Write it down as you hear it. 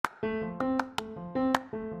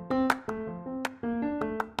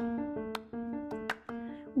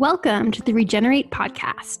Welcome to the Regenerate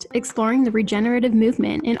podcast, exploring the regenerative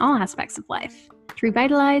movement in all aspects of life to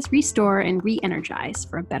revitalize, restore, and re-energize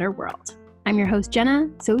for a better world. I'm your host,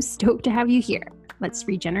 Jenna, so stoked to have you here. Let's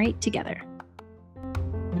regenerate together.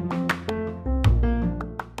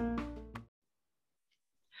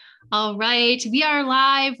 All right, we are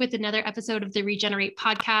live with another episode of the Regenerate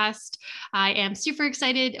podcast. I am super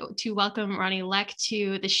excited to welcome Ronnie Leck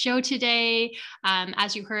to the show today.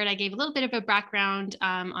 As you heard, I gave a little bit of a background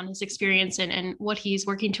on his experience and what he's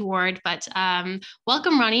working toward, but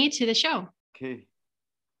welcome, Ronnie, to the show. Okay.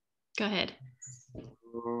 Go ahead.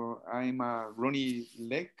 I'm Ronnie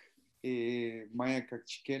Leck, Maya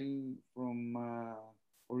Cachiquel, from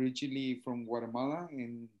originally from Guatemala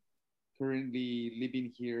and currently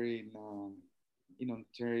living here in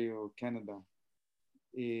Ontario, Canada.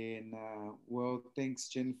 And well, thanks,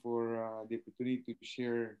 Jen, for the opportunity to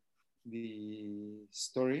share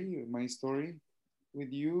my story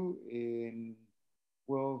with you. And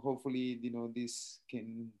well, hopefully, this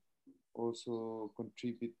can also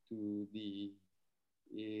contribute to the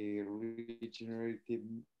regenerative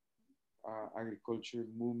agriculture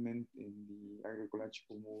movement and the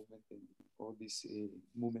agroecological movement and all these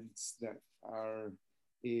movements that are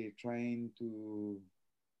trying to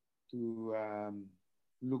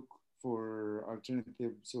look for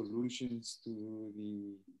alternative solutions to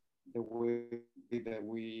the way that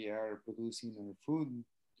we are producing our food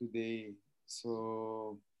today.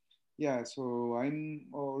 So yeah, so I'm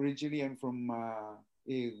from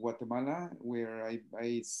Guatemala, where I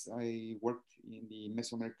worked in the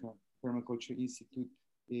Mesoamerica Permaculture Institute,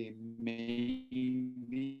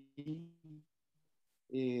 mainly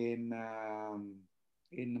in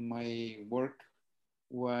my work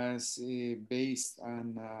was based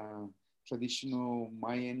on traditional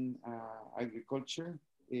Mayan agriculture,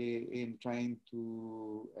 in trying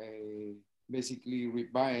to basically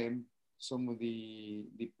revive some of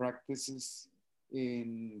the practices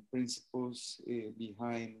and principles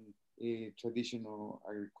behind traditional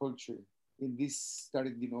agriculture. And this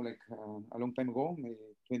started, a long time ago,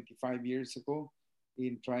 25 years ago,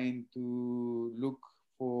 in trying to look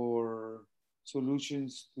for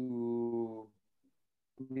solutions to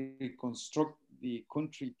reconstruct the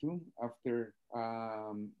country too after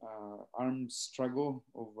armed struggle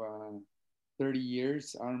of 30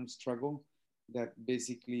 years armed struggle that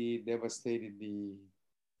basically devastated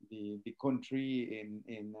the country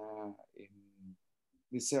and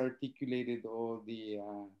disarticulated all the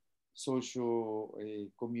social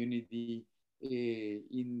community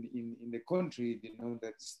in the country,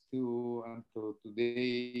 that still until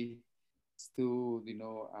today still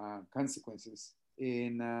consequences.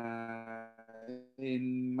 And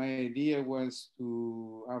my idea was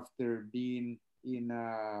to, after being in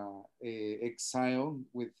exile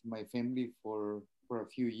with my family for a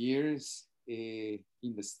few years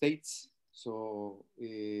in the States. So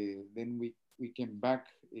then we came back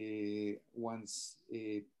once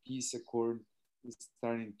a peace accord is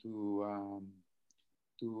starting to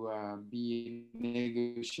be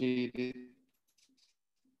negotiated,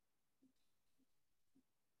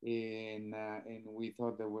 and we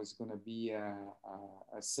thought there was going to be a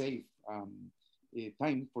safe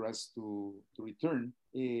time for us to return.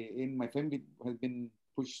 And my family has been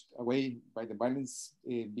pushed away by the violence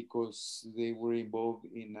because they were involved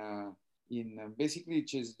in basically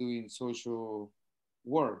just doing social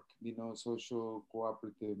work, social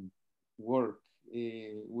cooperative work,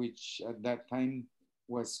 which at that time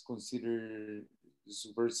was considered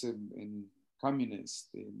subversive and communist,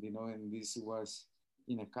 and this was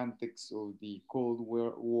in a context of the Cold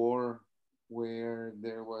War, where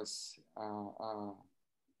there was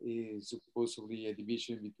supposedly a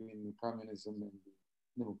division between communism and the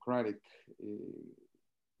democratic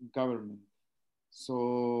government.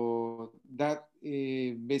 So that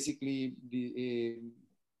basically,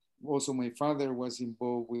 also my father was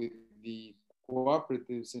involved with the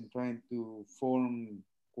cooperatives and trying to form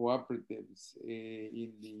cooperatives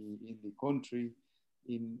in the country,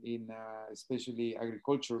 in especially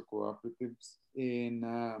agricultural cooperatives, and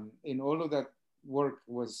all of that work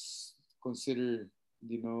was considered,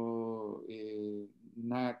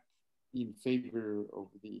 not in favor of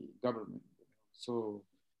the government. So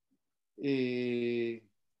then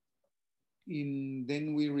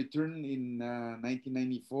we returned in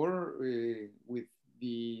 1994 with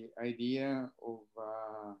the idea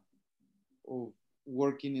of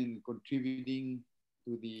working and contributing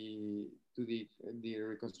to the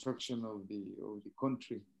reconstruction of the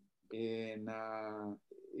country. And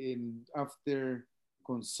after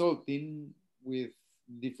consulting with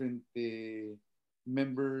different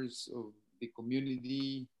members of the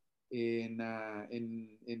community, and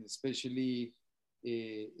especially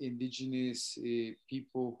indigenous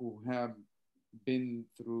people who have been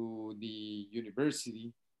through the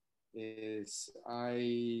university. Is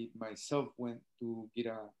I myself went to get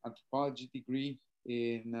an anthropology degree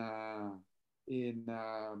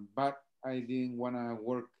but I didn't want to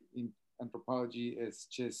work in anthropology as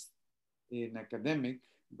just an academic,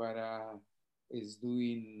 but is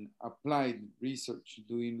doing applied research,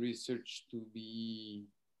 doing research to be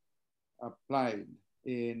applied,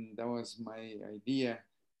 and that was my idea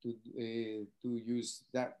to use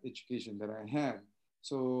that education that I had.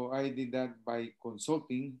 So I did that by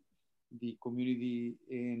consulting the community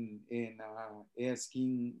and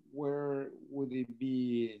asking where would it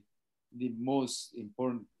be the most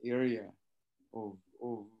important area of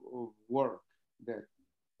work that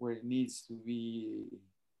where it needs to be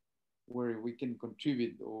where we can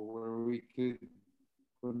contribute or where we could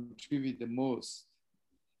contribute the most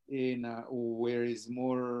and where is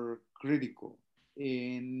more critical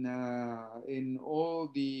in all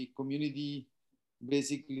the community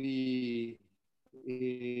basically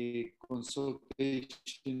a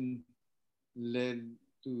consultation led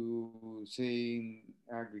to saying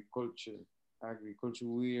agriculture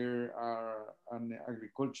we are an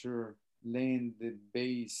agriculture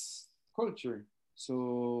land-based culture.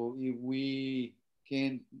 So if we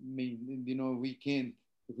can't we can't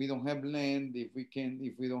if we don't have land, if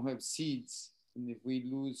we don't have seeds, and if we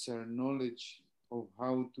lose our knowledge of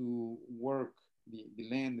how to work the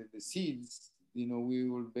land and the seeds, we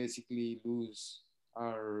will basically lose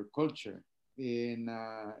our culture. And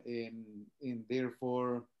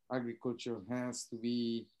therefore agriculture has to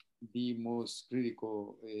be the most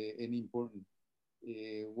critical and important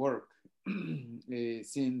work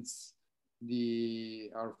since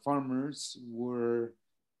our farmers were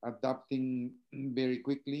adapting very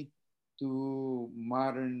quickly to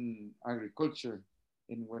modern agriculture.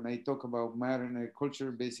 And when I talk about modern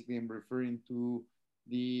agriculture, basically I'm referring to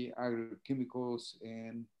the agrochemicals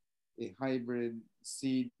and hybrid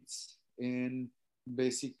seeds and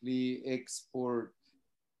basically export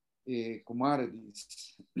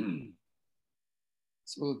commodities.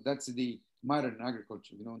 So that's the modern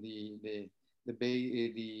agriculture, the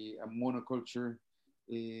monoculture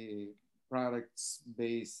products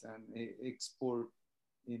based on export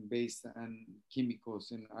and based on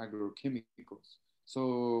chemicals and agrochemicals.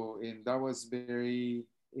 So, and that was very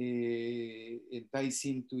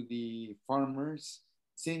enticing to the farmers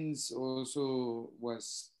since also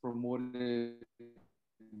was promoted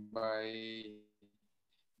by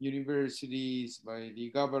universities, by the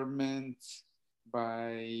government,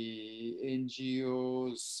 by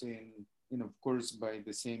NGOs, and of course by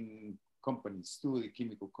the same companies too, the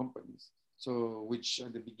chemical companies. So, which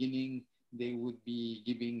at the beginning they would be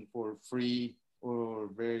giving for free or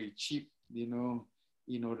very cheap,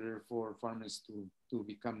 in order for farmers to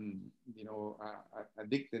become,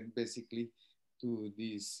 addicted basically to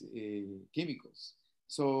these chemicals.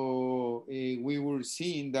 So we were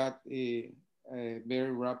seeing that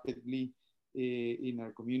very rapidly in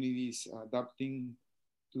our communities adapting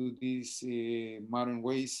to these modern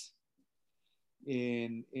ways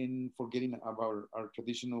and forgetting about our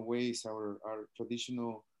traditional ways, our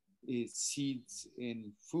traditional seeds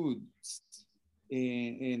and foods.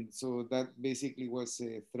 And so that basically was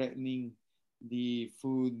threatening the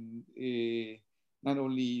food, not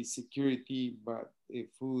only security, but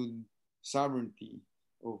food sovereignty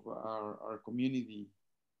of our community.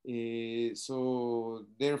 So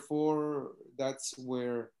therefore, that's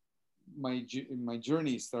where my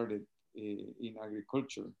journey started in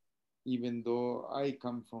agriculture, even though I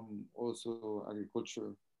come from also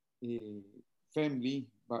agriculture family,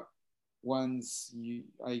 but once you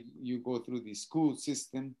go through the school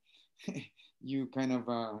system, you kind of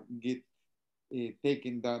get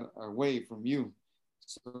taken that away from you.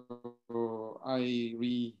 So I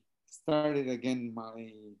restarted again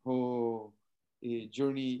my whole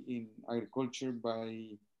journey in agriculture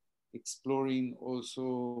by exploring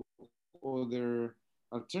also other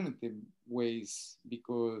alternative ways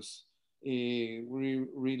because we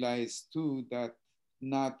realized too that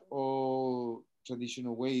not all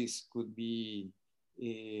traditional ways could be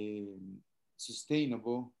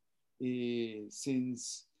sustainable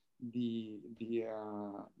since the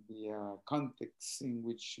context in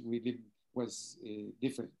which we lived was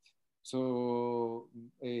different. So,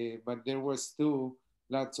 but there was still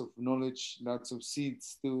lots of knowledge, lots of seeds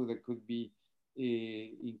still that could be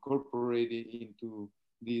incorporated into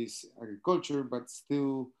this agriculture, but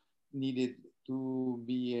still needed to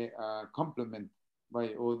be a complement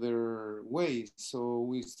by other ways. So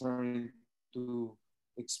we started to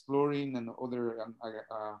exploring and other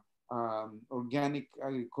organic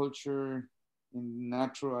agriculture,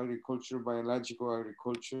 natural agriculture, biological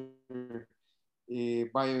agriculture,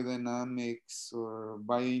 biodynamics or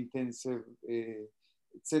biointensive,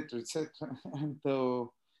 etc., etc. And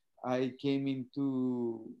so I came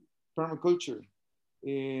into permaculture,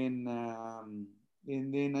 and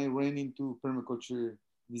then I ran into permaculture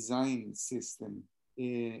design system,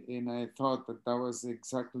 and I thought that that was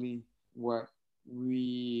exactly what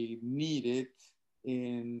we needed,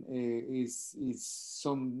 and is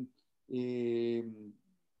some um,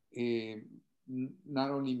 uh,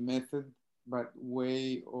 not only method but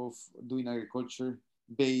way of doing agriculture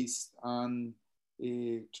based on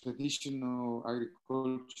traditional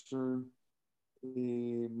agriculture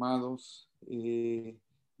models,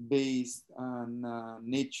 based on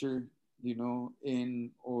nature, you know,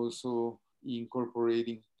 and also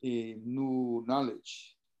incorporating new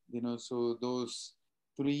knowledge, you know. So those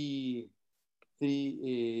three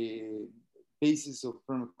three bases of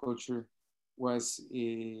permaculture was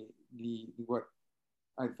the what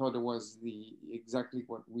I thought it was the exactly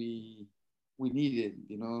what we needed,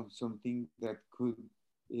 you know, something that could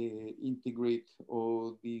integrate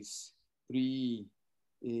all these three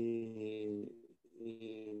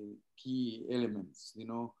key elements, you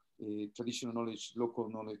know, traditional knowledge, local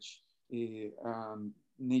knowledge,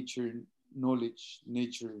 nature knowledge,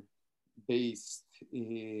 nature-based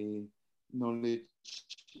knowledge,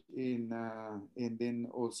 and then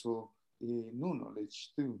also new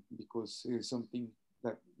knowledge too, because it's something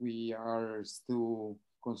that we are still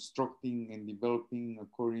constructing and developing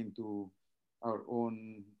according to our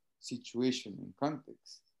own situation and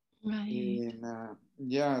context. Right. And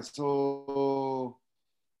yeah, so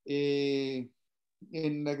uh,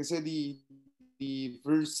 and like I said, the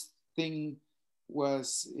first thing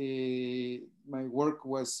was my work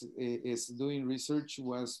was is doing research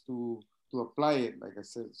was to apply it, like I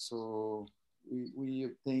said. So we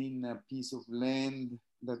obtained a piece of land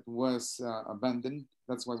that was abandoned.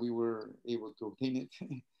 That's why we were able to obtain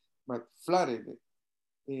it, but flooded it,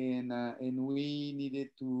 and we needed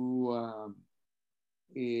to uh,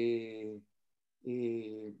 uh,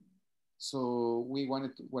 so we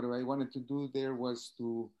wanted to, what I wanted to do there was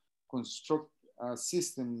to construct a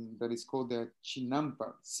system that is called the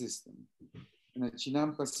Chinampa system. And the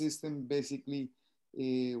Chinampa system basically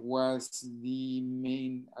was the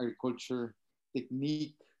main agriculture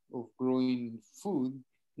technique of growing food,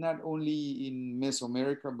 not only in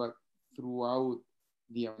Mesoamerica, but throughout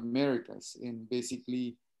the Americas, and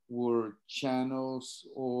basically were channels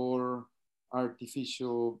or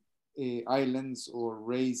artificial islands or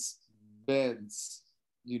raised beds,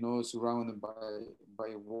 you know, surrounded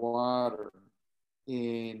by water.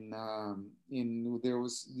 And there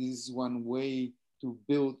was this one way to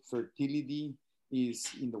build fertility is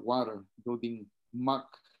in the water, building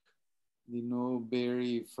muck, you know,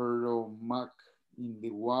 very fertile muck in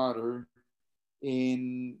the water,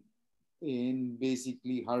 and and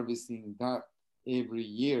basically harvesting that every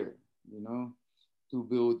year, you know, to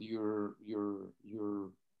build your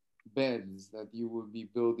beds that you will be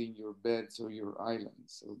building your beds or your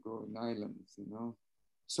islands or growing islands, you know.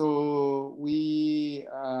 So we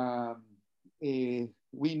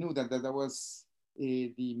knew that was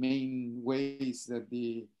the main ways that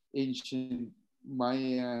the ancient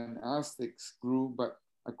Maya and Aztecs grew, but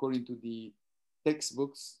according to the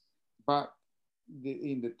textbooks, but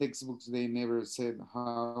in the textbooks they never said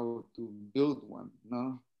how to build one,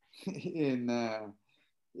 no. and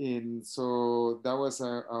and so that was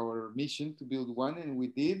our mission to build one, and we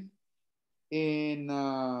did, and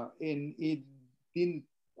it didn't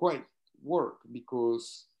quite work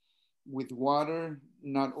because with water,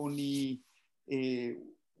 not only uh,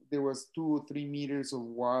 there was 2 or 3 meters of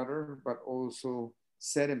water, but also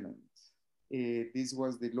sediment. This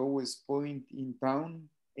was the lowest point in town,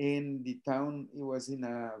 and the town it was in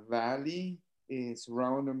a valley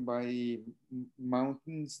surrounded by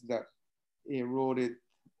mountains that eroded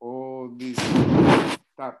all this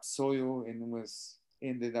topsoil and was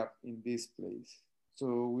ended up in this place.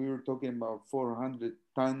 So we were talking about 400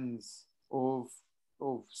 tons of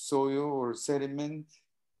soil or sediment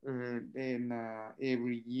and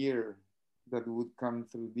every year that would come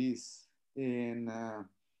through this. And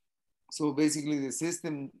so basically the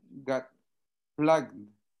system got plugged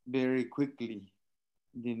very quickly,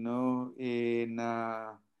 you know, and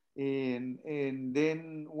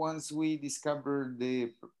then once we discovered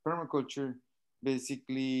the permaculture,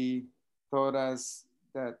 basically taught us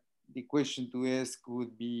that the question to ask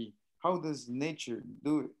would be, how does nature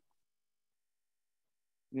do it?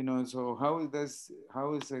 you know. So how is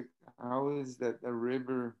that a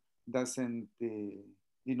river doesn't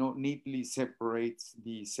neatly separates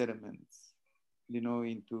the sediments,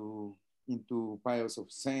 into piles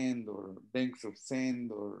of sand or banks of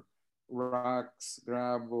sand or rocks,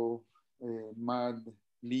 gravel, mud,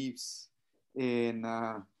 leaves, and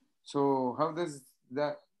so how does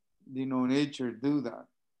that nature do that?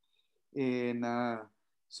 And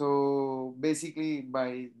so basically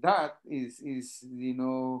by that is it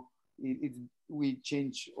we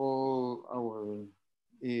change all our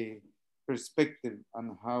perspective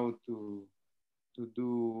on how to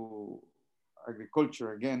do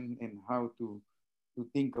agriculture again, and how to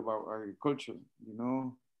think about agriculture,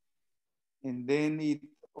 and then it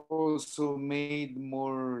also made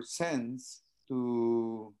more sense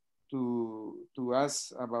to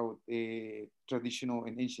us about traditional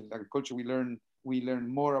and ancient agriculture. We learn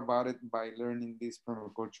more about it by learning these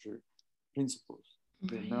permaculture principles,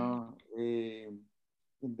 Right.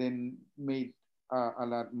 and then made a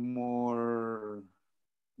lot more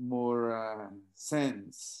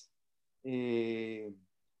sense. Uh,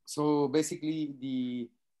 so basically,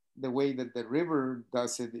 the way that the river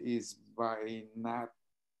does it is by not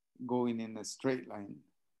going in a straight line,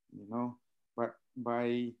 but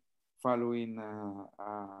by following a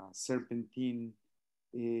serpentine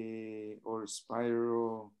or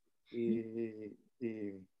spiral, you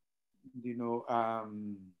know,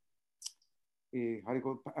 um, how do you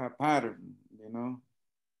call it? A pattern,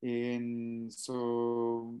 And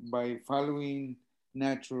so by following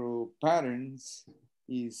natural patterns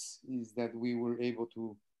is that we were able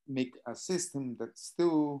to make a system that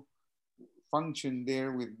still function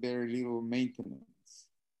there with very little maintenance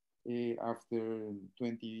after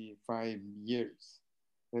 25 years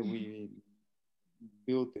that Mhm. we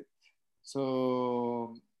built it.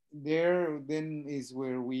 So there then is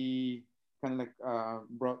where we kind of like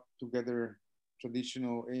brought together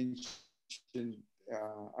traditional ancient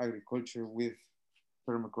agriculture with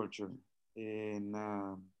permaculture. And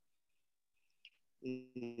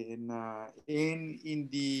in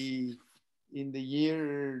the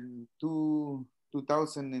year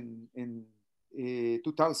 2000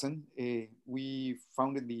 we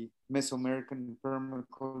founded the Mesoamerican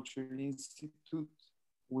Permaculture Institute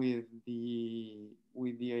with the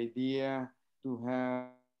idea to have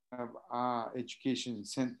a education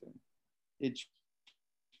center,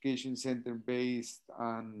 based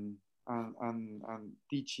on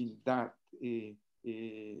teaching that new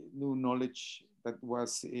knowledge that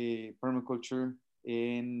was permaculture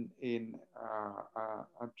in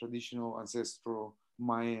a traditional ancestral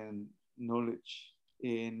Mayan knowledge.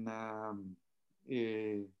 And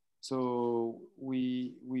so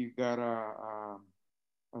we got a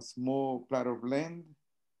small plot of land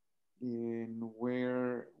in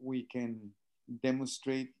where we can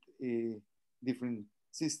demonstrate different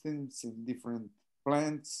systems and different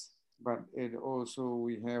plants, but it also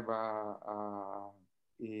we have a,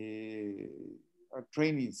 a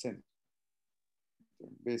training center,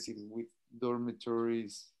 basically with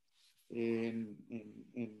dormitories in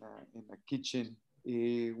a kitchen,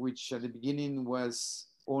 which at the beginning was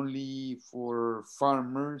only for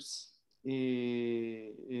farmers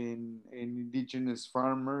and indigenous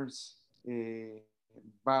farmers,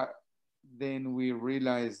 but then we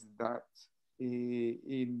realized that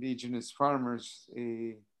indigenous farmers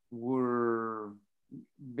were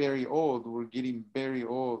very old, were getting very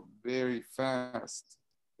old very fast,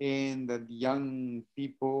 and that young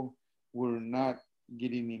people were not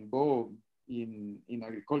getting involved in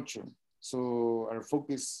agriculture. So our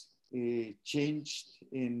focus changed,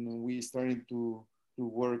 and we started to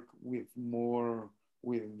work with more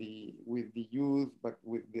with the youth, but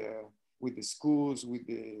with the schools, with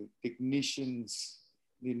the technicians,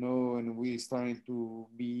 and we started to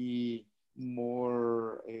be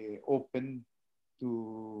more open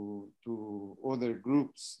to other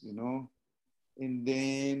groups, and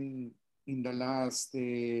then in the last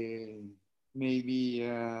maybe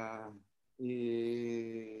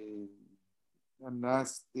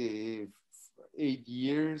last 8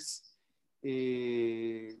 years,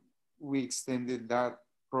 we extended that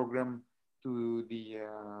program to the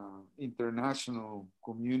international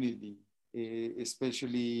community,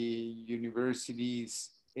 especially universities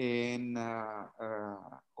and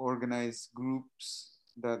organized groups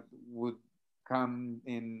that would come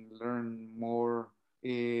and learn more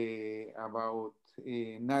about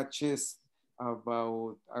not just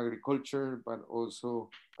about agriculture, but also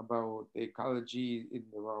about ecology, and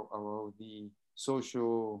about the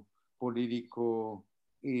social, political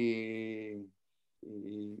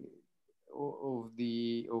of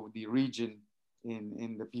the region.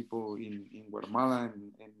 and the people in Guatemala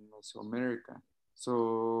and Mesoamerica.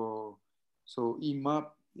 So, so IMAP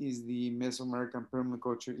is the Mesoamerican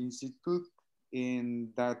Permaculture Institute,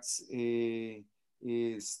 and that's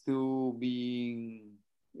is still being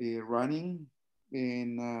running,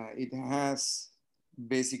 and it has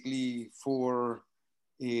basically four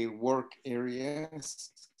work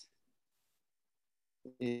areas.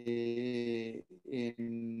 And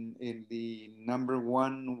the number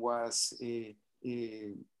one was a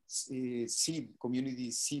seed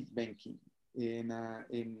community seed banking and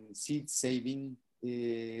in seed saving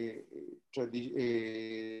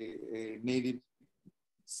native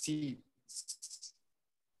seeds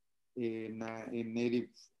in native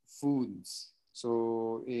foods.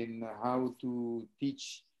 So in how to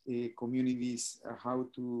teach communities how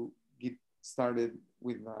to get started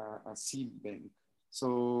with a seed bank.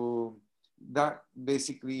 So that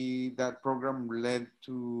basically that program led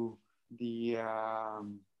to the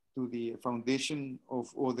foundation of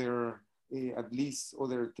other at least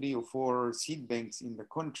other 3 or 4 seed banks in the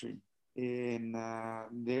country, and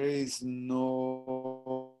there is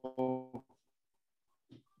no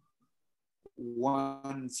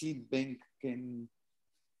one seed bank can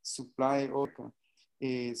supply all.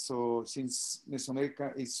 So since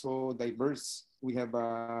Mesoamerica is so diverse, we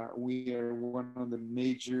are one of the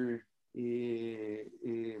major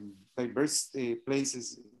diverse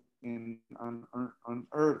places on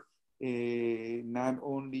Earth, not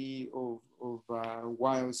only of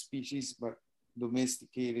wild species, but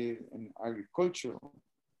domesticated and agricultural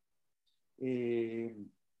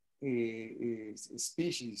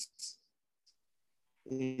species.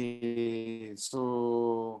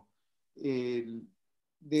 So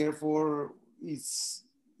therefore,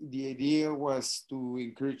 the idea was to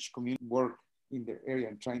encourage community work in the area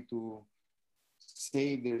and trying to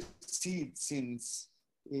save their seeds, since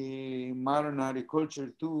modern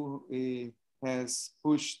agriculture too has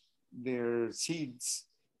pushed their seeds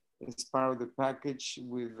as part of the package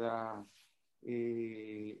with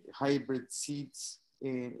hybrid seeds,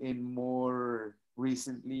 and more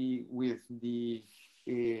recently with the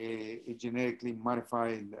genetically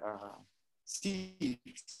modified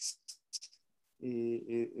seeds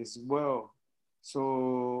as well.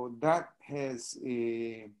 So that has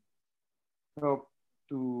helped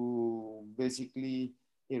to basically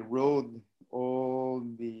erode all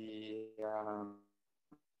the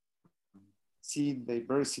seed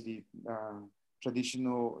diversity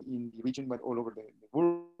traditional in the region, but all over the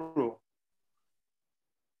world.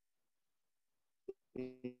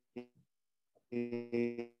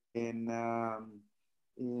 And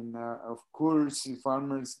of course,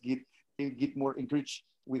 farmers get more encouraged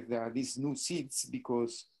with these new seeds,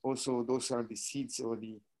 because also those are the seeds or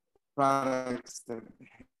the products that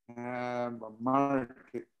have a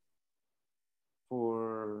market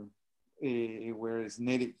for whereas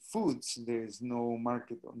native foods, there is no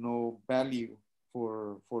market or no value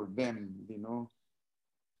for them, you know.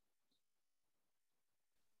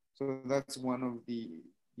 So that's one of the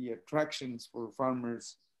attractions for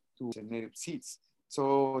farmers to native seeds.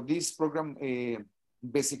 So this program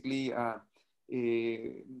basically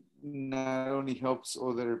not only helps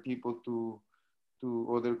other people to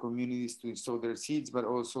other communities to install their seeds, but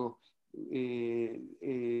also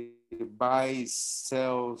buys,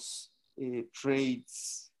 sells,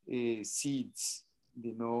 trades seeds,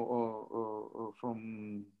 you know, or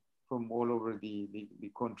from all over the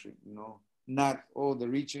country, you know. Not all the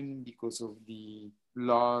region, because of the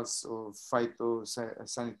laws of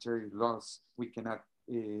phytosanitary laws. We cannot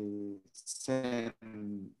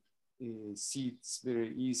send seeds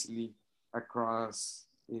very easily across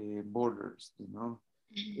borders, you know.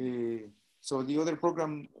 So the other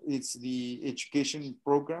program is the education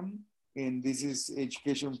program, and this is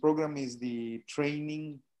education program is the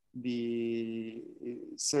training, the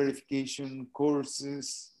certification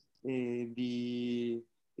courses, the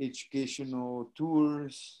educational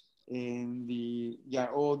tours, and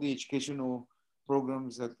all the educational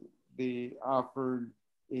programs that they offered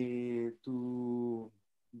to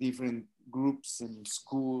different groups and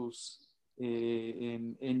schools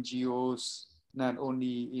and NGOs, not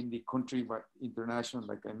only in the country but international,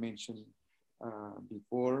 like I mentioned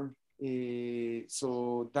before.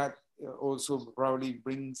 So that also probably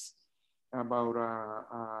brings about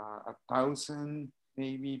 1,000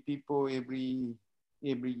 maybe people every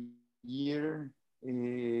year,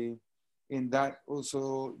 and that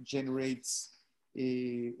also generates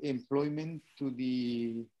employment to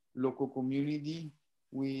the local community.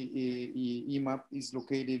 IMAP is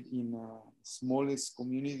located in the smallest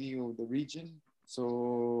community of the region.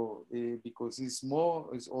 So because it's small,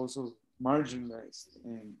 it's also marginalized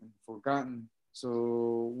and forgotten.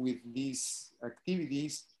 So with these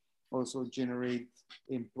activities also generate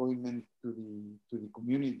employment to the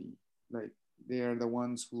community. Like they are the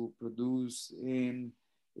ones who produce and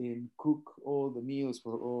cook all the meals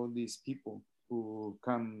for all these people who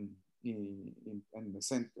come in the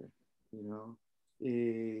center, you know.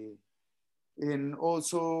 Uh, and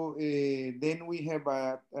also, then we have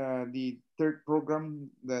the third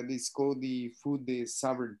program that is called the Food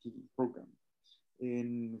Sovereignty Program.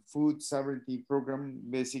 And food sovereignty program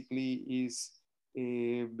basically is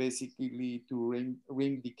basically to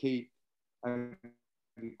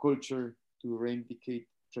agriculture, to reindicate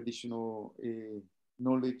traditional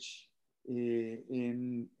knowledge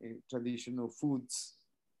in traditional foods,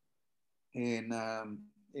 and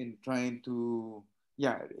trying to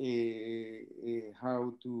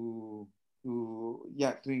how to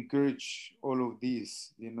encourage all of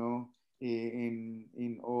these, you know,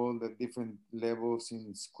 in all the different levels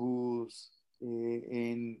in schools,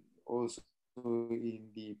 and also in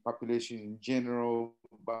the population in general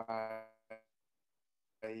by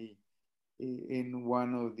in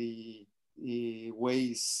one of the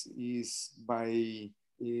ways is by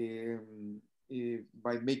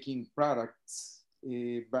making products,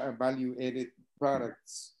 value added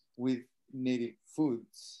products with native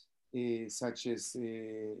foods, such as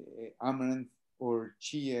amaranth or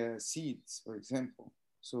chia seeds, for example.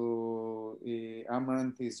 So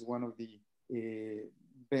amaranth is one of the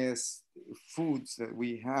best foods that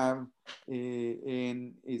we have,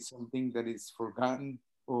 and it's something that is forgotten,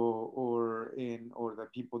 or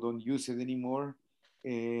that people don't use it anymore.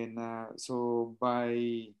 And so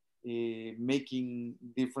by making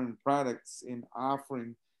different products and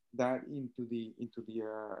offering that into the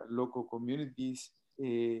local communities,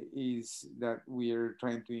 is that we are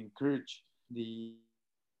trying to encourage the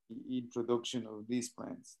introduction of these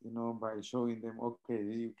plants, you know, by showing them, okay,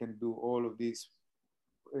 you can do all of these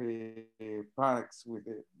products with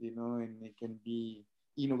it, you know, and it can be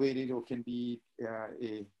innovated or can be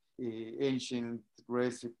a ancient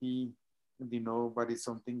recipe, you know, but it's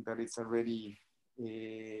something that is already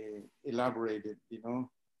elaborated, you know,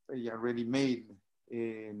 already made.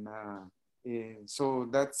 And so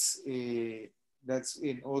that's in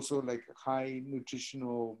also like high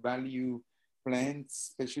nutritional value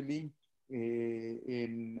plants, especially,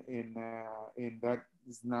 and that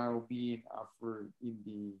is now being offered in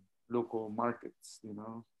the local markets, you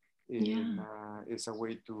know, and Yeah. it's a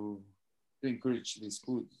way to encourage these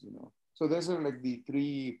foods, you know. So those are like the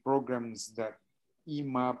three programs that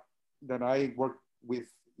EMAP, that I worked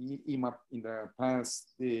with EMAP in the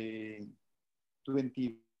past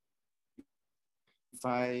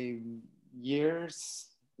 25 years,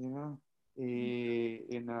 you know,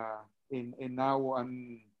 and now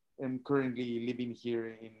I'm currently living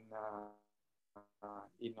here in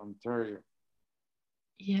Ontario.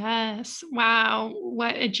 Yes. Wow.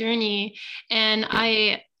 What a journey. And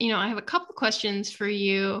I have a couple questions for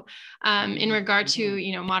you in regard to,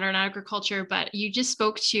 Mm-hmm. modern agriculture, but you just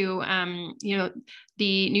spoke to,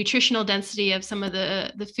 the nutritional density of some of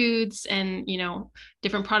the foods and,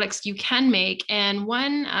 different products you can make. And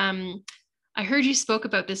one, I heard you spoke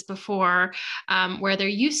about this before, where there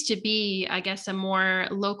used to be, I guess, a more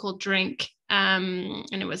local drink, and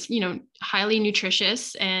it was, highly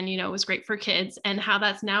nutritious, and it was great for kids, and how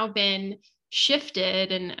that's now been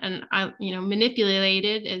shifted and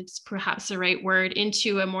manipulated is perhaps the right word,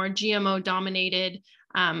 into a more GMO dominated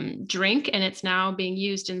drink, and it's now being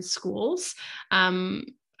used in schools. Um,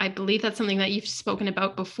 I believe that's something that you've spoken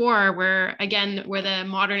about before, where again, where the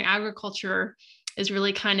modern agriculture is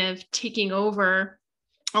really kind of taking over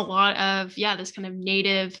a lot of this kind of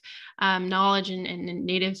native knowledge and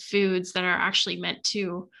native foods that are actually meant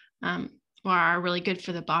to or are really good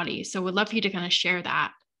for the body. So would love for you to kind of share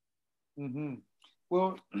that. Mm-hmm.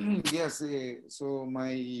 Well, yes. So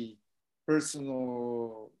my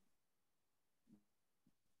personal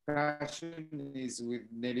passion is with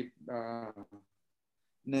native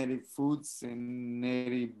foods and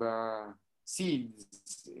native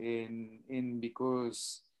seeds, and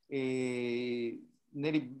because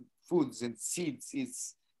native foods and seeds,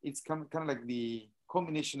 it's kind of like the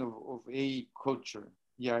combination of a culture.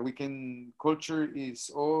 Yeah, we can, culture is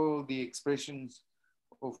all the expressions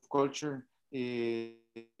of culture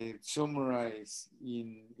summarized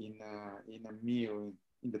in a meal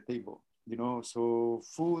in the table, you know. So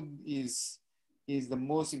food is the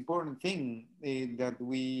most important thing that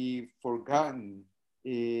we've forgotten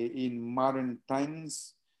in modern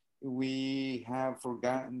times. We have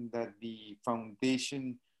forgotten that the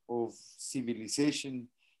foundation of civilization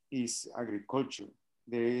is agriculture.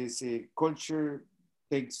 There is a culture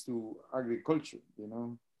thanks to agriculture, you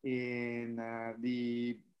know. And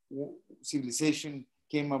the civilization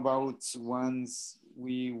came about once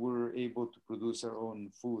we were able to produce our own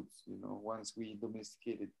foods, you know, once we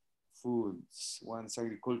domesticated foods, once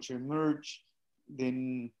agriculture emerged,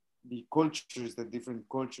 then the cultures, the different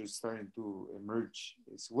cultures started to emerge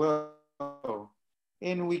as well.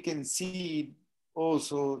 And we can see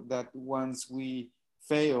also that once we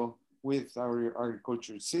fail with our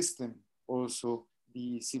agriculture system, also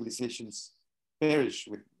the civilizations perish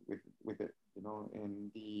with it, you know,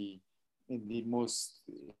 and the most,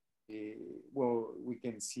 well, we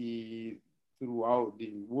can see throughout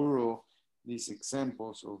the world these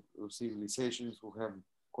examples of civilizations who have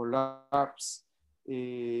collapsed,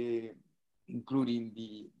 including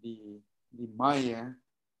the Maya,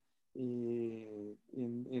 and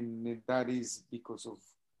that is because of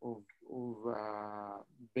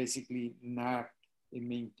basically not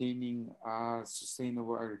maintaining a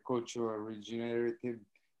sustainable agriculture, a regenerative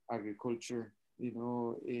agriculture, you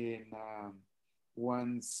know, and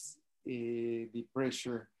once the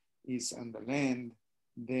pressure is on the land,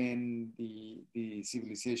 then the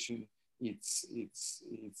civilization it's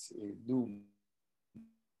doomed,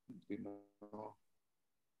 you know.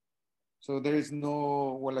 So there is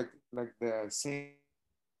no, well, like the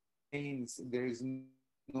sayings, there is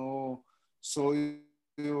no soil,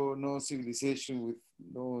 no civilization with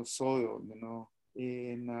no soil, you know.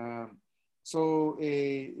 And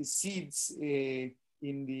seeds in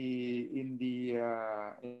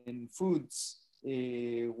foods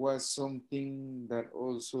was something that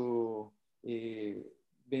also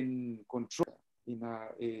been controlled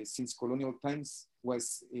since colonial times,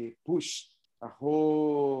 was pushed a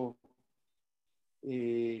whole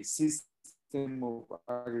system of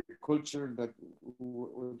agriculture that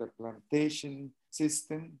the plantation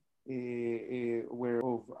system, where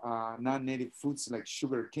of non-native foods like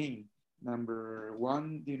sugar cane, number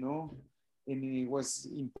one, you know, and it was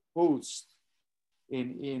imposed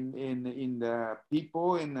in the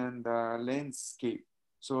people and in the landscape.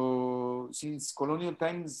 So since colonial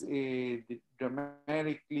times,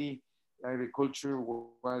 dramatically agriculture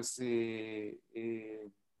was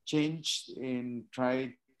changed and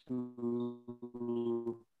tried to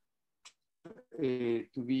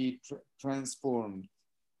be transformed.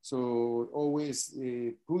 So always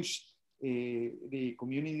pushed the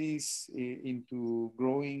communities into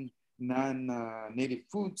growing non-native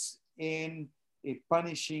foods and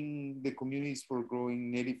punishing the communities for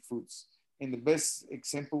growing native foods. And the best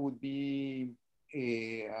example would be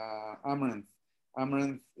amaranth.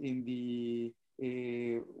 Amaranth in the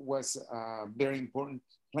was a very important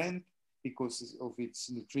plant because of its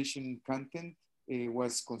nutrition content. It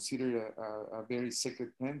was considered a very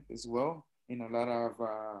sacred plant as well, and a lot of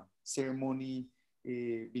ceremony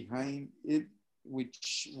behind it,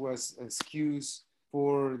 which was excuse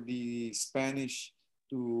for the Spanish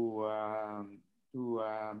to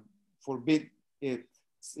forbid it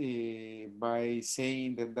by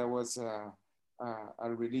saying that that was a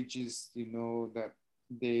religious, you know, that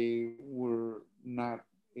they were not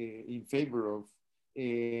in favor of,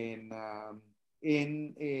 and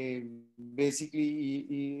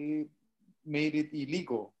basically made it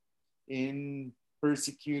illegal and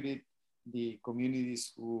persecuted the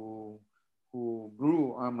communities who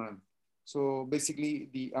grew amaranth. So basically,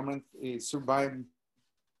 the amaranth survived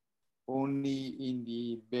only in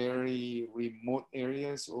the very remote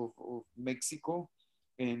areas of Mexico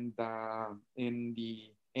and in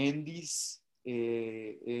the Andes,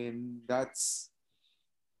 and that's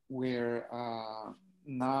where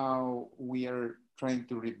now we are trying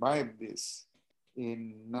to revive this,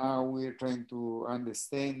 and now we're trying to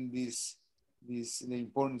understand this the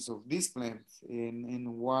importance of this plant, and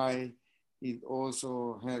why it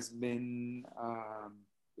also has been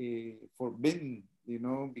forbidden, you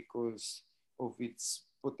know, because of its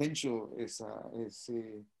potential as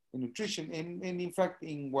a nutrition. And in fact,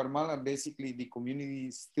 in Guatemala, basically the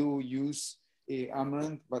community still use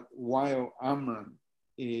amaranth, but wild amaranth.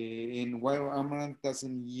 And wild amaranth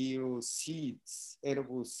doesn't yield seeds,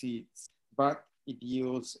 edible seeds, but it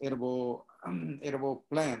yields edible, edible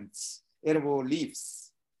plants, edible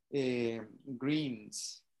leaves,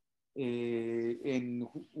 greens, and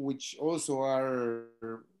which also are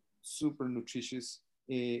super nutritious.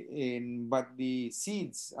 But the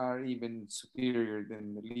seeds are even superior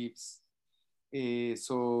than the leaves.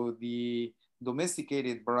 So the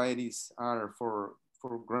domesticated varieties are for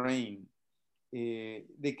grain.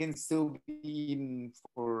 They can still be eaten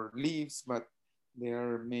for leaves, but they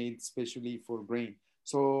are made specially for grain.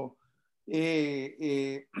 So,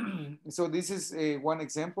 so this is one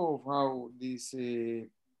example of how these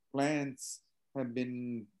plants have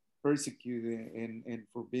been persecuted and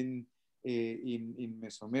forbidden in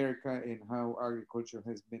Mesoamerica, and how agriculture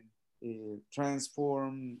has been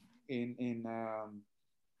transformed in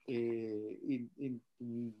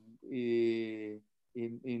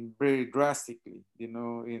very drastically,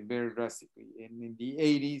 in very drastically. And in the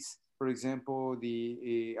 80s, for example,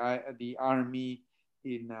 the army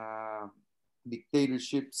in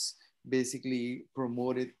dictatorships basically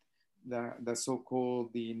promoted the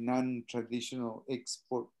so-called the non-traditional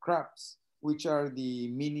export crops, which are the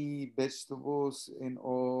mini vegetables and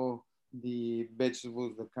all the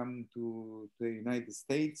vegetables that come to the United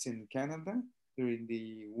States and Canada during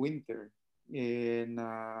the winter. And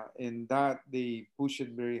that they push it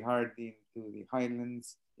very hard into the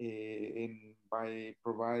highlands, and by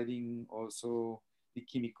providing also the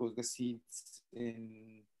chemicals, the seeds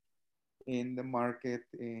in the market.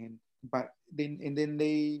 And then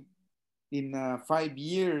they, in 5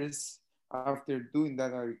 years after doing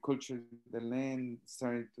that agriculture, the land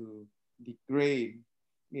started to degrade,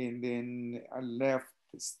 and then left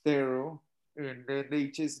sterile, and then they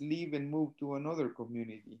just leave and move to another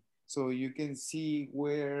community. So you can see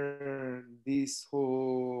where this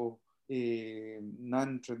whole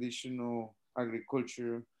non-traditional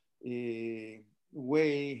agriculture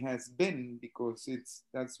way has been, because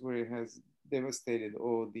that's where it has devastated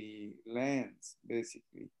all the lands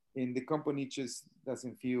basically, and the company just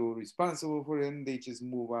doesn't feel responsible for them. They just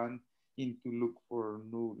move on into look for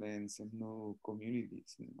new lands and new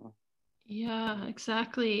communities. Yeah,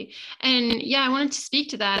 exactly. And yeah, I wanted to speak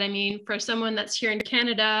to that. I mean, for someone that's here in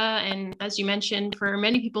Canada, and as you mentioned, for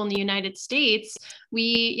many people in the United States,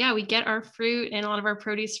 we get our fruit and a lot of our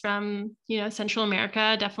produce from, Central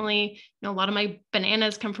America. Definitely, a lot of my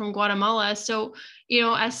bananas come from Guatemala. So,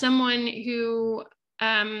 as someone who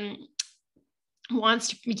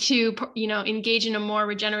wants to engage in a more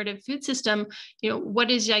regenerative food system,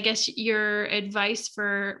 what is, I guess, your advice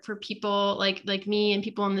for people like me and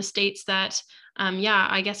people in the States that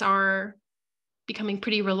I guess are becoming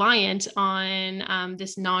pretty reliant on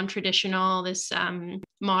this non-traditional, this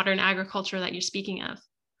modern agriculture that you're speaking of?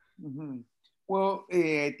 Mm-hmm. Well,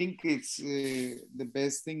 I think it's the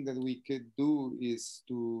best thing that we could do is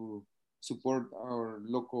to support our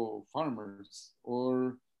local farmers,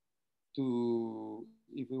 or to,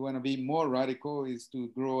 if we want to be more radical, is to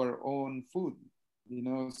grow our own food.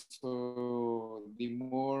 So the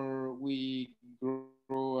more we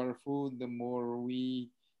grow our food, the more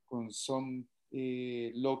we consume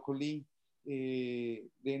locally,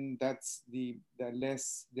 then that's the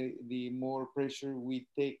less the more pressure we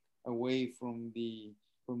take away from the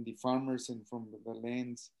farmers and from the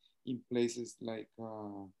lands in places like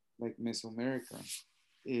Mesoamerica.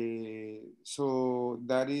 So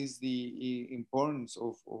that is the importance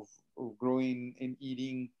of growing and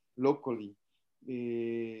eating locally,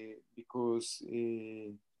 because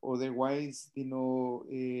otherwise,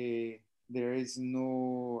 there is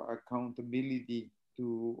no accountability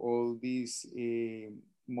to all these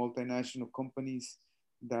multinational companies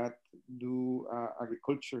that do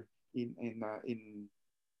agriculture in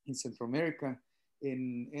Central America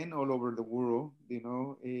and all over the world.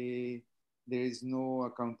 There is no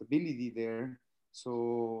accountability there.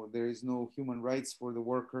 So there is no human rights for the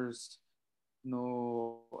workers,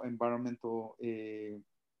 no environmental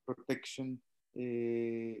protection.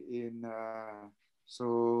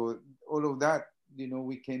 So all of that,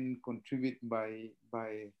 we can contribute by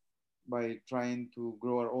trying to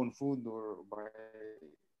grow our own food, or by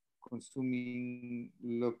consuming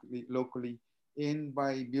locally, and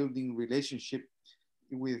by building relationship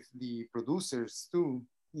with the producers too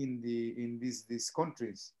in these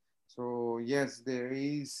countries. So yes, there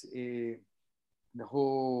is the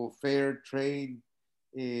whole fair trade,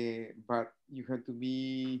 but you have to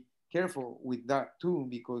be careful with that too,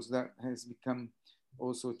 because that has become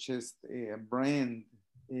also just a brand,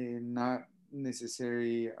 not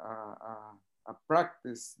necessarily a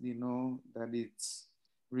practice, that it's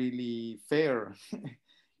really fair,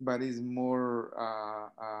 but is more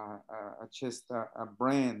just a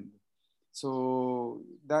brand. So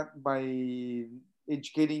that by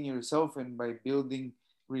educating yourself and by building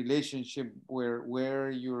relationship where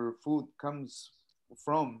your food comes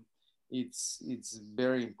from, it's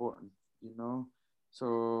very important.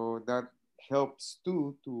 So that helps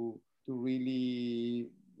too to really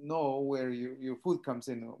know where your food comes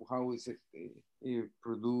in, how is it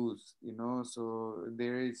produced. So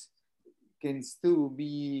there is can still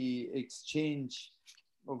be exchange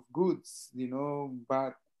of goods,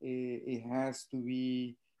 but it has to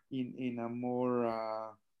be in a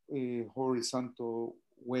more horizontal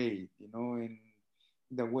way, and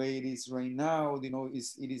the way it is right now, it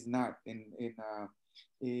is not. And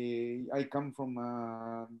I come from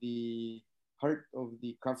the heart of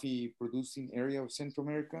the coffee producing area of Central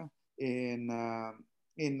America, and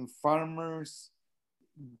farmers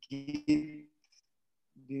get,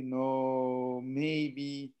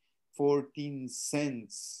 maybe 14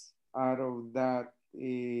 cents out of that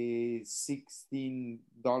 $16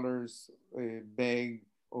 bag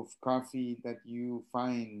of coffee that you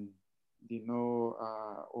find,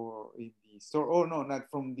 or in the store. Oh no, not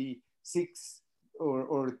from the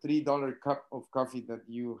or $3 cup of coffee that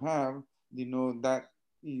you have. That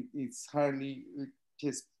it's hardly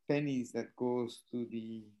just pennies that goes to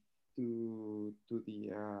the to to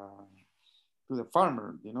the uh, to the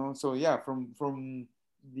farmer. So yeah, from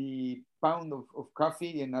the pound of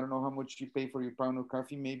coffee, and I don't know how much you pay for your pound of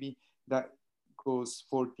coffee, maybe that goes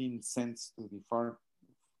 14 cents to the farmer.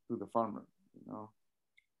 you know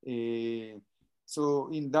so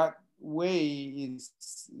in that way is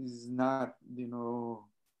not, uh,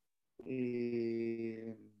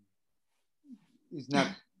 is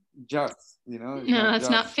not just, it's No, not that's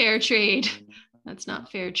not just, fair trade. you know, That's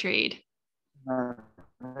not fair trade. not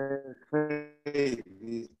fair trade.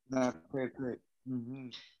 It's not fair trade.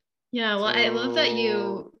 Yeah, well, I love that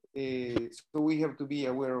you. So we have to be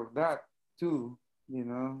aware of that too, you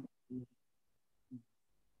know.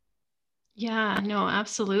 Yeah, no,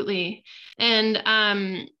 absolutely. And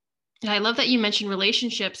I love that you mentioned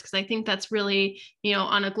relationships, because I think that's really,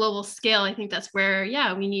 on a global scale, I think that's where,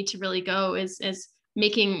 yeah, we need to really go is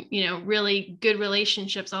making, really good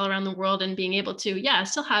relationships all around the world, and being able to, yeah,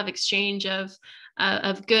 still have exchange of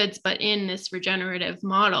goods, but in this regenerative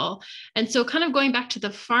model. And so kind of going back to the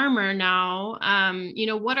farmer now,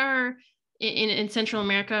 what are in Central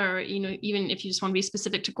America, or, even if you just want to be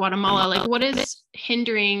specific to Guatemala, like what is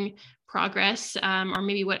hindering progress, or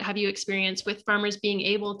maybe what have you experienced with farmers being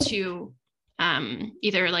able to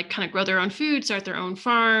either like kind of grow their own food, start their own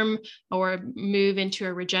farm, or move into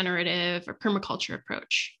a regenerative or permaculture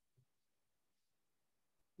approach?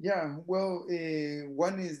 Yeah, well,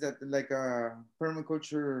 one is that like a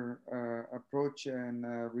permaculture approach and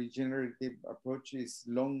a regenerative approach is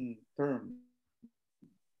long term,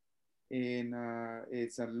 and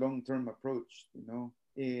it's a long term approach,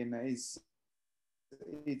 and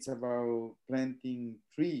it's about planting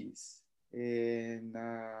trees and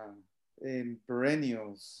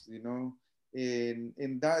perennials,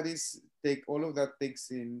 and that is take all of that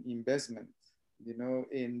takes in investment,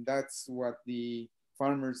 and that's what the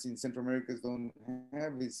farmers in Central America don't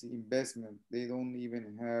have is investment. They don't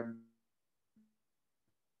even have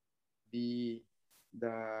the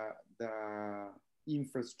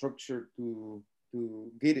infrastructure to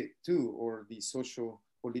get it to, or the social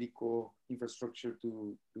political infrastructure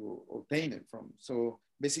to obtain it from. So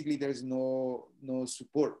basically there's no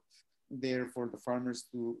support there for the farmers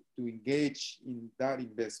to engage in that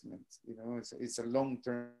investment. It's a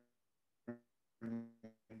long-term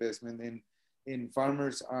investment, and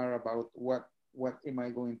farmers are about what am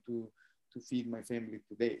I going to feed my family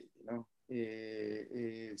today.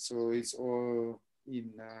 So it's all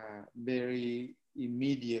in a very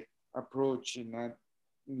immediate approach and not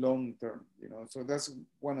long term. So that's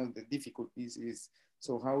one of the difficulties is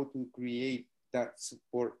so how to create that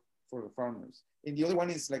support for the farmers. And the other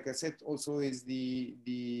one is, like I said, also is the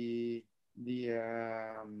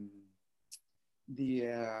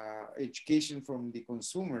education from the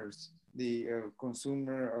consumers, the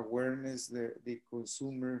consumer awareness, the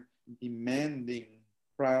consumer demanding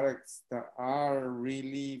products that are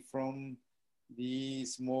really from the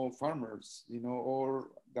small farmers,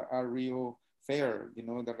 or that are real fair,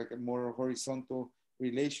 that like a more horizontal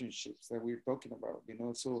relationships that we're talking about,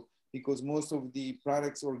 so because most of the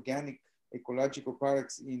products, organic, ecological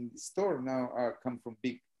products in the store now come from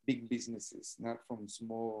big businesses, not from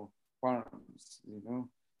small farms,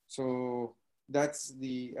 So that's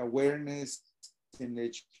the awareness and the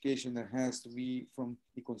education that has to be from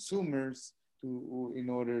the consumers in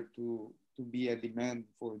order to be a demand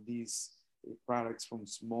for these products from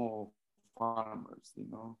small farmers,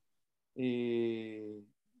 and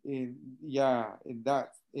yeah,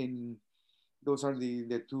 and those are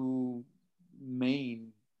the two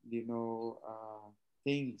main,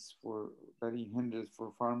 things for that hinders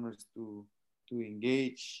for farmers to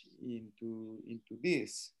engage into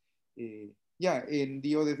this. Yeah, and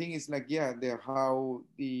the other thing is like, yeah, the how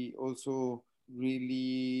the also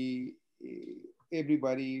really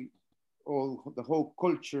everybody, all the whole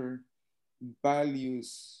culture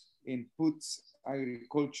values and puts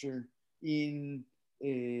agriculture in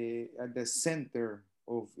at the center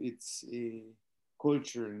of its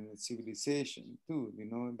culture and civilization too.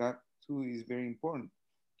 That too is very important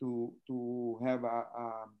to have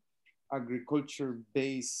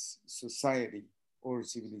agriculture-based society or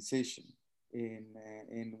civilization,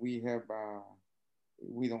 and we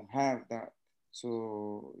don't have that.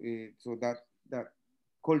 So that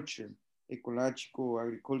culture, ecological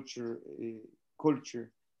agriculture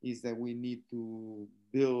culture, is that we need to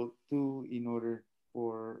build to in order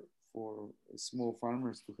for small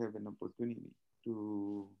farmers to have an opportunity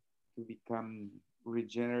to become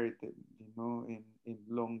regenerative, in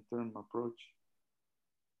long-term approach.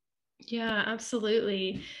 Yeah,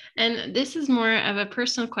 absolutely. And this is more of a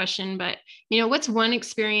personal question, but what's one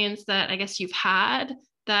experience that I guess you've had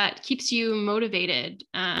that keeps you motivated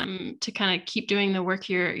to kind of keep doing the work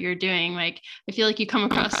you're doing? Like, I feel like you come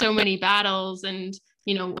across so many battles, and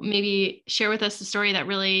maybe share with us the story that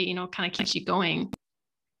really kind of keeps you going.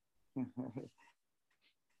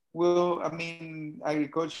 Well, I mean,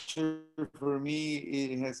 agriculture for me,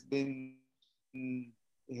 it has been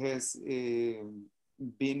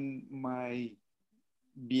my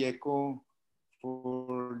vehicle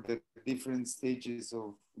for the different stages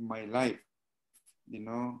of my life,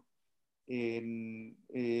 and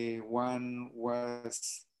one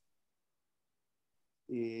was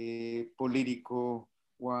political,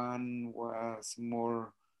 one was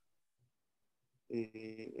more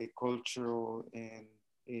a cultural, and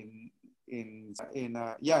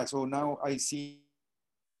yeah. So now I see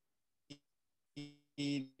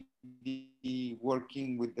the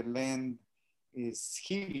working with the land is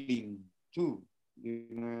healing too. You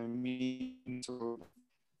know what I mean? So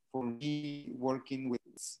for me, working with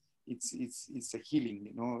it's a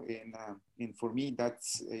healing, and for me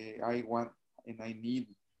that's I want and I need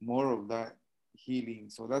more of that healing.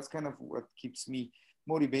 So that's kind of what keeps me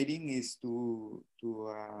motivating, is to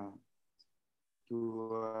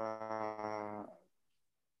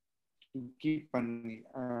keep an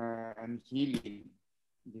healing,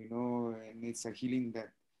 and it's a healing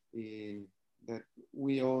that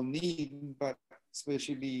we all need, but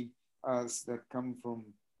especially us that come from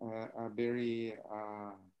a very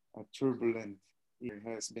a turbulent. There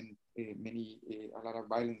has been a lot of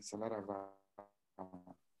violence, a lot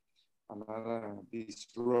of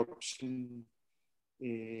disruption,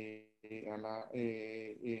 and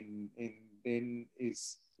then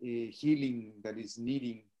is a healing that is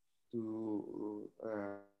needing to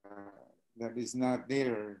that is not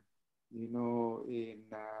there, and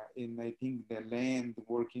I think the land,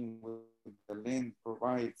 working with the land,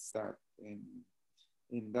 provides that, and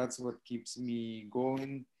that's what keeps me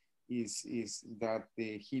going, is that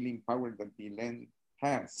the healing power that the land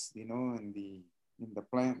has, and the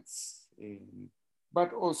plants,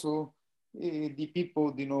 but also the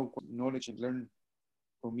people, knowledge and learn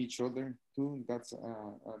from each other too. That's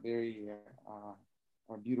a very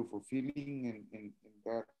a beautiful feeling, and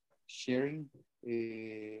that sharing,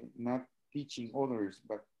 not teaching others,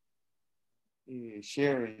 but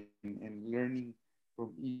sharing and learning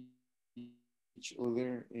from each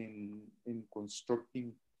other, in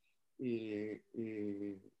constructing the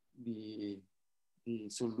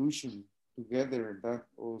solution together. That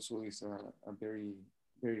also is a very,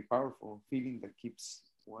 very powerful feeling that keeps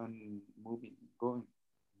one moving, going.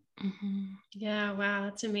 Mm-hmm. Yeah, wow,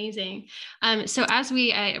 that's amazing. So as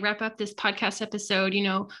we wrap up this podcast episode,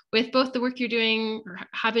 with both the work you're doing or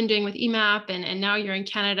have been doing with EMAP, and now you're in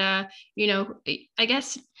Canada, I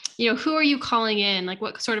guess, who are you calling in? Like,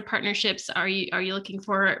 what sort of partnerships are you looking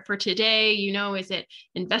for today? Is it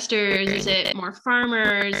investors? Is it more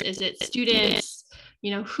farmers? Is it students?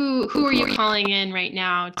 Who are you calling in right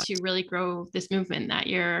now to really grow this movement that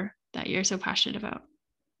you're so passionate about?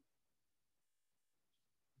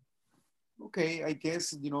 Okay, I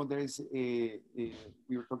guess, there is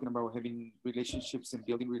we were talking about having relationships and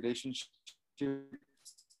building relationships.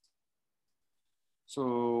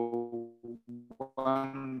 So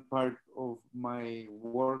one part of my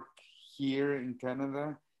work here in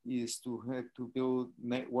Canada is to have to build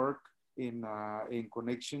network in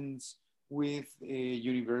connections with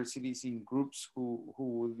universities, in groups who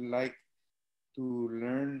would like to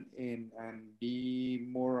learn and be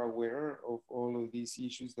more aware of all of these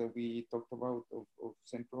issues that we talked about, of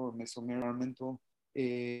Central or Mesoamerican environmental,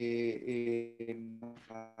 and,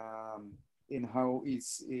 um, and how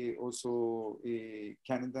it's also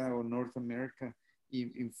Canada or North America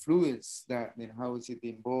influence that, and how is it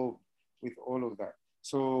involved with all of that.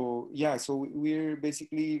 So yeah, so we're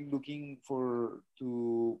basically looking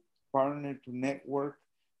to partner, to network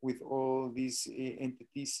with all these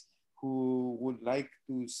entities who would like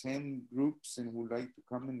to send groups and would like to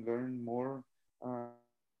come and learn more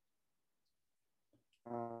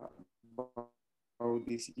about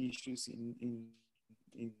these issues in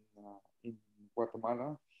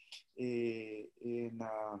Guatemala. And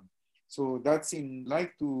So that's in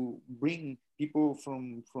like to bring people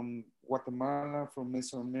from Guatemala, from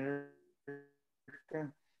Mesoamerica,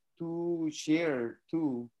 to share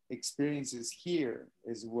two experiences here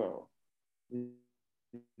as well. And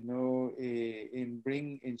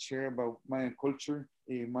bring and share about Mayan culture,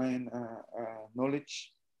 Mayan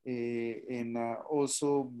knowledge, and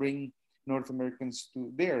also bring North Americans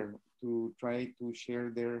to there to try to share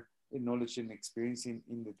their knowledge and experience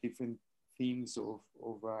in the different themes of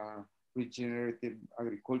regenerative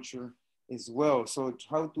agriculture as well. So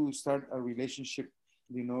how to start a relationship,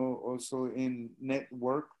 also in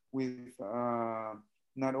network with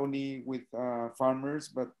not only with farmers,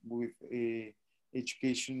 but with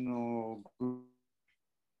educational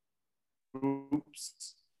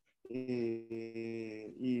groups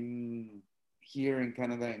here in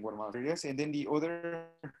Canada and Guatemala areas. And then the other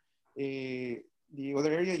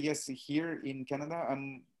area, yes, here in Canada,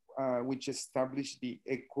 which established the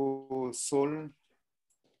EcoSol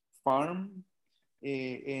farm.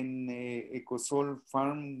 And EcoSol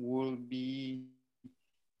farm will be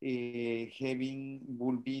the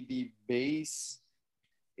base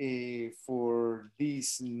for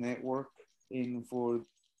this network and for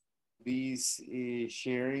this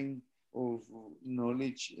sharing of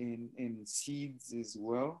knowledge and seeds as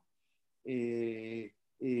well here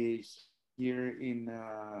in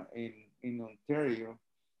Ontario.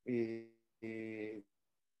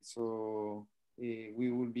 So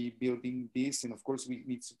we will be building this, and of course we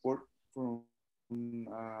need support from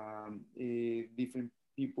different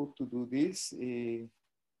people to do this,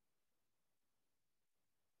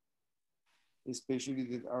 especially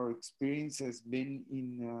that our experience has been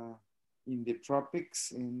in the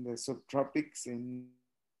tropics, in the subtropics, and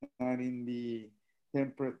not in the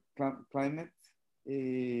temperate climate.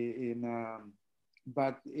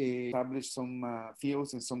 But establish some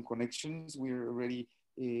fields and some connections. We're already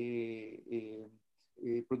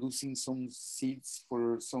producing some seeds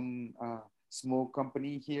for some small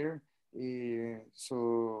company here.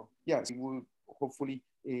 So yes, we will hopefully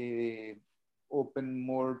open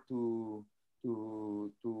more to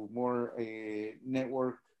more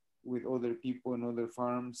network with other people and other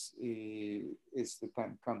farms as the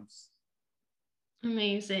time comes.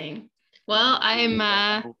 Amazing. Well, I'm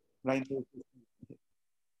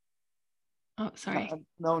oh, sorry.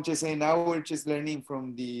 No, I'm just saying now we're just learning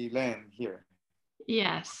from the land here.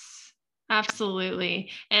 Yes,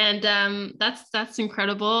 absolutely. And that's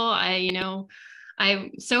incredible.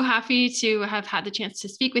 I'm so happy to have had the chance to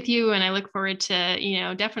speak with you, and I look forward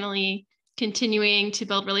to, definitely continuing to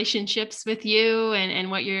build relationships with you and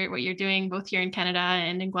what you're doing both here in Canada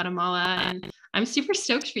and in Guatemala. And I'm super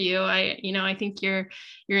stoked for you. I think you're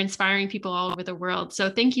inspiring people all over the world. So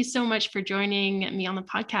thank you so much for joining me on the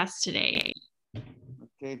podcast today.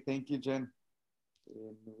 Okay, thank you, Jen.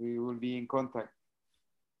 We will be in contact.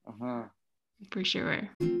 For sure.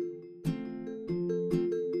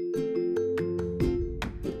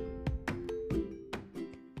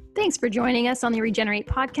 Thanks for joining us on the Regenerate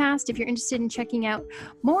podcast. If you're interested in checking out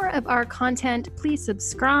more of our content, please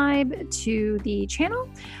subscribe to the channel.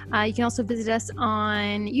 You can also visit us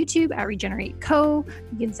on YouTube at Regenerate Co.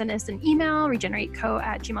 You can send us an email,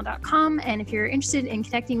 regenerateco@gmail.com. And if you're interested in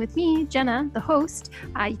connecting with me, Jenna, the host,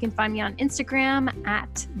 you can find me on Instagram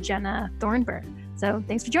at Jenna Thornburg. So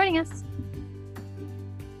thanks for joining us.